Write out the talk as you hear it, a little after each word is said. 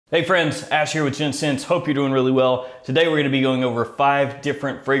Hey friends, Ash here with gentsscents. Hope you're doing really well. Today we're going to be going over 5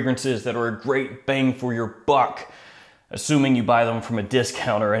 different fragrances that are a great bang for your buck, assuming you buy them from a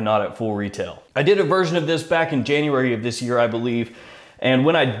discounter and not at full retail. I did a version of this back in January of this year, I believe, and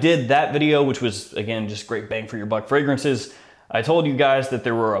when I did that video, which was again just great bang for your buck fragrances, I told you guys that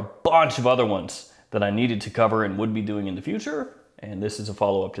there were a bunch of other ones that I needed to cover and would be doing in the future. And this is a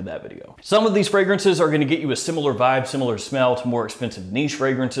follow-up to that video. Some of these fragrances are gonna get you a similar vibe, similar smell to more expensive niche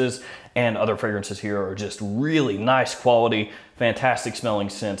fragrances, and other fragrances here are just really nice quality, fantastic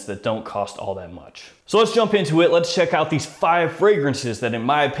smelling scents that don't cost all that much. So let's jump into it. Let's check out these 5 fragrances that in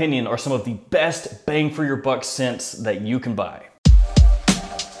my opinion are some of the best bang for your buck scents that you can buy.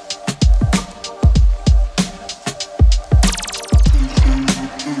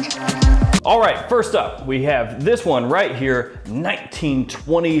 All right, first up, we have this one right here,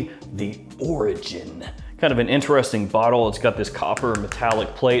 1920, The Origin. Kind of an interesting bottle. It's got this copper metallic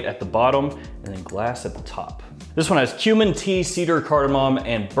plate at the bottom and then glass at the top. This one has cumin, tea, cedar, cardamom,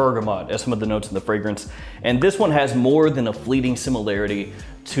 and bergamot as some of the notes in the fragrance. And this one has more than a fleeting similarity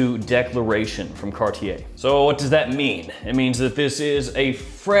to Declaration from Cartier. So what does that mean? It means that this is a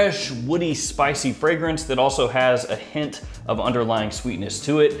fresh, woody, spicy fragrance that also has a hint of underlying sweetness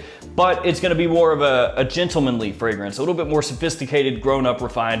to it, but it's gonna be more of a gentlemanly fragrance, a little bit more sophisticated, grown up,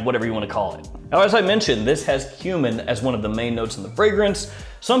 refined, whatever you wanna call it. Now, as I mentioned, this has cumin as one of the main notes in the fragrance.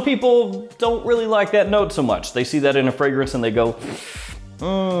 Some people don't really like that note so much. They see that in a fragrance and they go,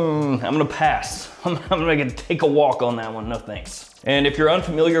 I'm gonna pass. I'm gonna take a walk on that one, no thanks. And if you're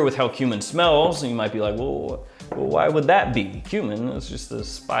unfamiliar with how cumin smells, you might be like, well, why would that be? Cumin is just a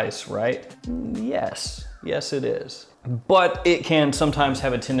spice, right? Yes, it is. But it can sometimes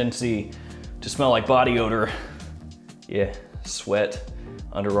have a tendency to smell like body odor. Yeah, sweat,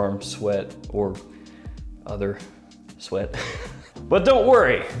 underarm sweat, or other sweat. But don't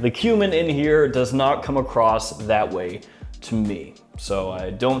worry, the cumin in here does not come across that way to me. So I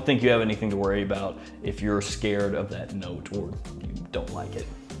don't think you have anything to worry about if you're scared of that note or you don't like it.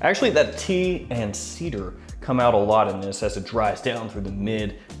 Actually, that tea and cedar come out a lot in this as it dries down through the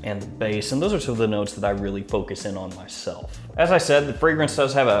mid and the base, and those are some of the notes that I really focus in on myself. As I said, the fragrance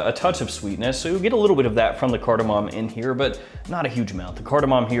does have a touch of sweetness, so you'll get a little bit of that from the cardamom in here, but not a huge amount. The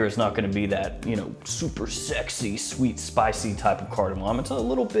cardamom here is not gonna be that, super sexy, sweet, spicy type of cardamom. It's a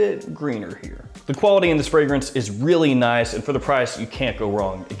little bit greener here. The quality in this fragrance is really nice, and for the price, you can't go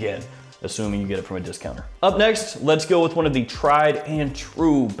wrong, again, assuming you get it from a discounter. Up next, let's go with one of the tried and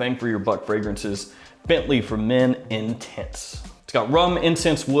true bang for your buck fragrances, Bentley for Men Intense. It's got rum,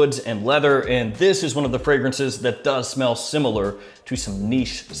 incense, woods, and leather, and this is one of the fragrances that does smell similar to some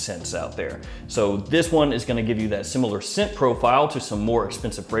niche scents out there. So this one is gonna give you that similar scent profile to some more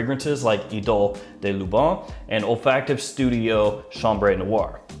expensive fragrances like Idole de Lubin and Olfactive Studio Chambre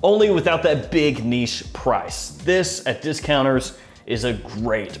Noir. Only without that big niche price. This, at discounters, is a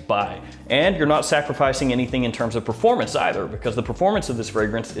great buy. And you're not sacrificing anything in terms of performance either, because the performance of this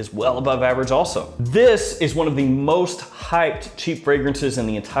fragrance is well above average also. This is one of the most hyped cheap fragrances in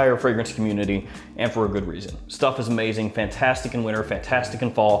the entire fragrance community, and for a good reason. Stuff is amazing, fantastic in winter, fantastic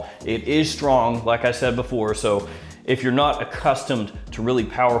in fall. It is strong, like I said before, so if you're not accustomed to really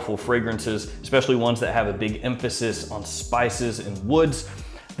powerful fragrances, especially ones that have a big emphasis on spices and woods,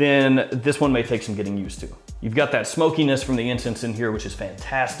 then this one may take some getting used to. You've got that smokiness from the incense in here, which is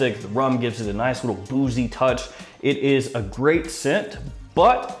fantastic. The rum gives it a nice little boozy touch. It is a great scent,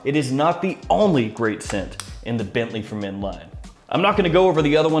 but it is not the only great scent in the Bentley for Men line. I'm not gonna go over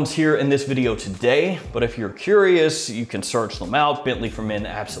the other ones here in this video today, but if you're curious, you can search them out. Bentley for Men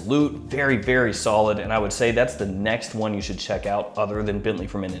Absolute, very, very solid. And I would say that's the next one you should check out other than Bentley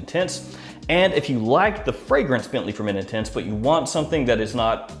for Men Intense. And if you like the fragrance Bentley for Men Intense, but you want something that is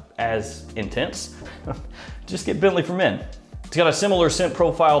not as intense, just get Bentley for Men. It's got a similar scent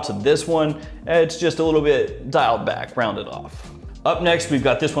profile to this one. It's just a little bit dialed back, rounded off. Up next, we've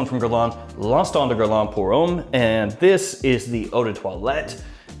got this one from Guerlain, L'Instant de Guerlain pour Homme, and this is the Eau de Toilette.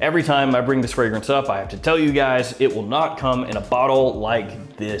 Every time I bring this fragrance up, I have to tell you guys, it will not come in a bottle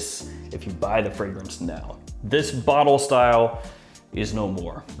like this if you buy the fragrance now. This bottle style is no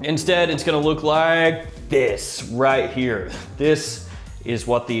more. Instead, it's gonna look like this right here. This is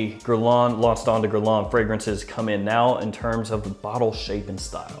what the Guerlain L'Instant de Guerlain fragrances come in now in terms of the bottle shape and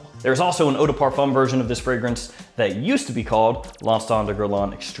style. There's also an eau de parfum version of this fragrance that used to be called L'Instant de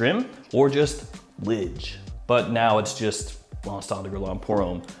Guerlain Extreme or just Lidge, but now it's just L'Instant de Guerlain pour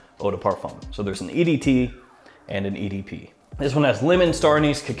Homme eau de parfum. So there's an EDT and an EDP. This one has lemon, star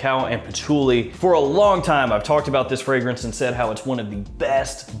anise, cacao, and patchouli. For a long time, I've talked about this fragrance and said how it's one of the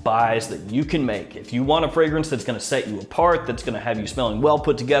best buys that you can make. If you want a fragrance that's gonna set you apart, that's gonna have you smelling well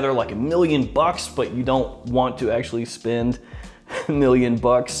put together, like $1 million, but you don't want to actually spend $1 million,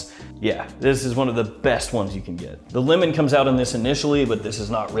 yeah, this is one of the best ones you can get. The lemon comes out in this initially, but this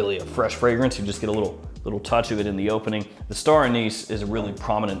is not really a fresh fragrance. You just get a little touch of it in the opening. The star anise is a really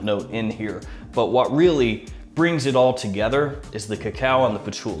prominent note in here, but what really brings it all together is the cacao and the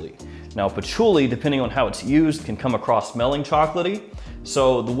patchouli. Now patchouli, depending on how it's used, can come across smelling chocolatey.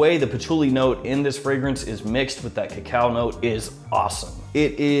 So the way the patchouli note in this fragrance is mixed with that cacao note is awesome.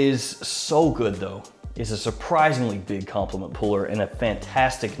 It is so good though. It's a surprisingly big compliment puller and a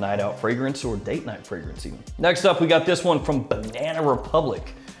fantastic night out fragrance or date night fragrance even. Next up, we got this one from Banana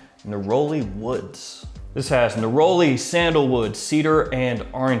Republic, Neroli Woods. This has neroli, sandalwood, cedar, and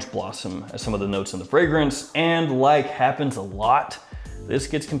orange blossom as some of the notes in the fragrance. And like happens a lot, this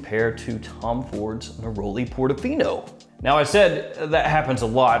gets compared to Tom Ford's Neroli Portofino. Now I said that happens a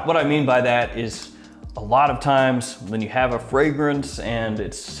lot. What I mean by that is a lot of times when you have a fragrance and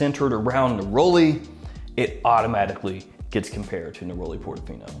it's centered around neroli, it automatically gets compared to Neroli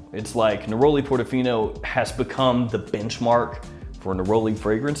Portofino. It's like Neroli Portofino has become the benchmark for neroli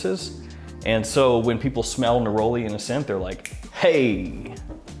fragrances. And so when people smell neroli in a scent, they're like, hey,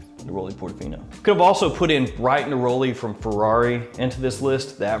 Neroli Portofino. Could have also put in Bright Neroli from Ferrari into this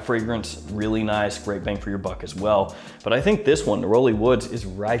list. That fragrance, really nice, great bang for your buck as well. But I think this one, Neroli Woods, is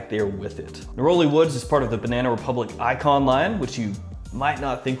right there with it. Neroli Woods is part of the Banana Republic Icon line, which you might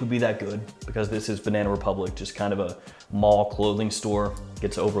not think would be that good because this is Banana Republic, just kind of a mall clothing store.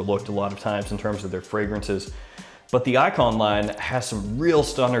 Gets overlooked a lot of times in terms of their fragrances. But the Icon line has some real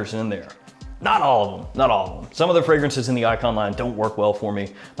stunners in there. Not all of them, not all of them. Some of the fragrances in the Icon line don't work well for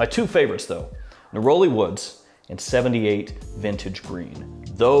me. My two favorites though, Neroli Woods and 78 Vintage Green.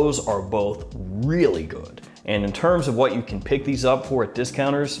 Those are both really good. And in terms of what you can pick these up for at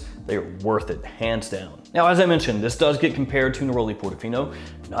discounters, they are worth it, hands down. Now, as I mentioned, this does get compared to Neroli Portofino.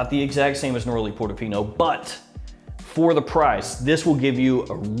 Not the exact same as Neroli Portofino, but for the price, this will give you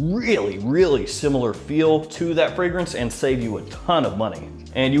a really, really similar feel to that fragrance and save you a ton of money.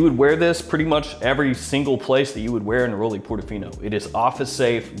 And you would wear this pretty much every single place that you would wear Neroli Portofino. It is office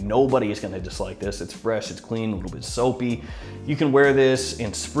safe. Nobody is gonna dislike this. It's fresh, it's clean, a little bit soapy. You can wear this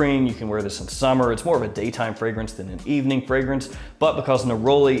in spring, you can wear this in summer. It's more of a daytime fragrance than an evening fragrance, but because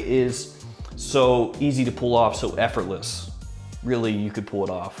Neroli is so easy to pull off, so effortless, really you could pull it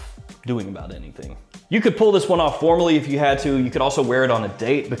off doing about anything. You could pull this one off formally if you had to. You could also wear it on a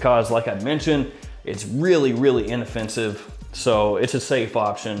date because, like I mentioned, it's really, really inoffensive. So it's a safe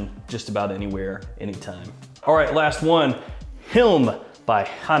option just about anywhere, anytime. All right, last one, Hilm by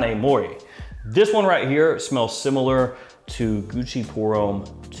Hane Mori. This one right here smells similar to Gucci Pour Homme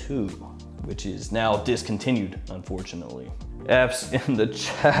 2, which is now discontinued, unfortunately. F's in the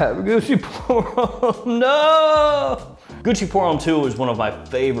chat, Gucci Pour Homme, no! Gucci Pour Homme 2 is one of my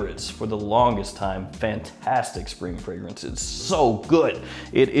favorites for the longest time. Fantastic spring fragrance, it's so good.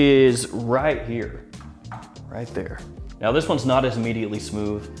 It is right here, right there. Now this one's not as immediately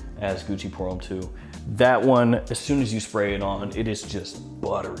smooth as Gucci Pour Homme 2. That one, as soon as you spray it on, it is just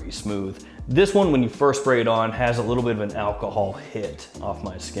buttery smooth. This one, when you first spray it on, has a little bit of an alcohol hit off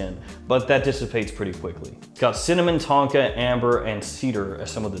my skin, but that dissipates pretty quickly. It's got cinnamon, tonka, amber, and cedar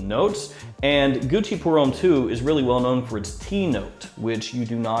as some of the notes, and Gucci Pour Homme 2 is really well known for its tea note, which you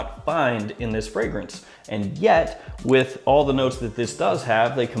do not find in this fragrance. And yet, with all the notes that this does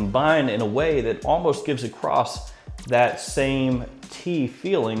have, they combine in a way that almost gives across that same tea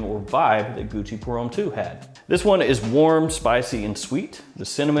feeling or vibe that Gucci Pour Homme 2 had. This one is warm, spicy, and sweet. The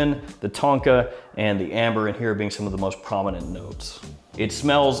cinnamon, the tonka, and the amber in here being some of the most prominent notes. It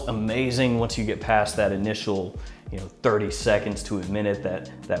smells amazing once you get past that initial 30 seconds to a minute,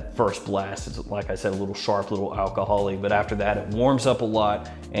 that first blast. It's, like I said, a little sharp, a little alcoholic, but after that it warms up a lot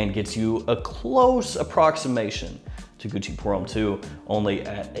and gets you a close approximation to Gucci Pour Homme 2, only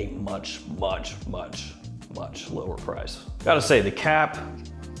at a much, much, much, much lower price. Gotta say, the cap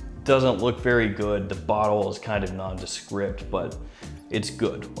doesn't look very good. The bottle is kind of nondescript, but it's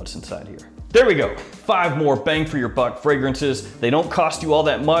good what's inside here. There we go, 5 more bang for your buck fragrances. They don't cost you all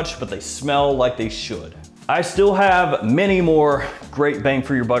that much, but they smell like they should. I still have many more great bang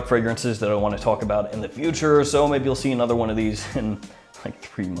for your buck fragrances that I want to talk about in the future, so maybe you'll see another one of these in like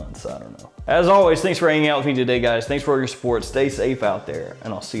 3 months, I don't know. As always, thanks for hanging out with me today, guys. Thanks for all your support. Stay safe out there,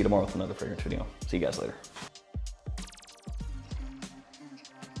 and I'll see you tomorrow with another fragrance video. See you guys later.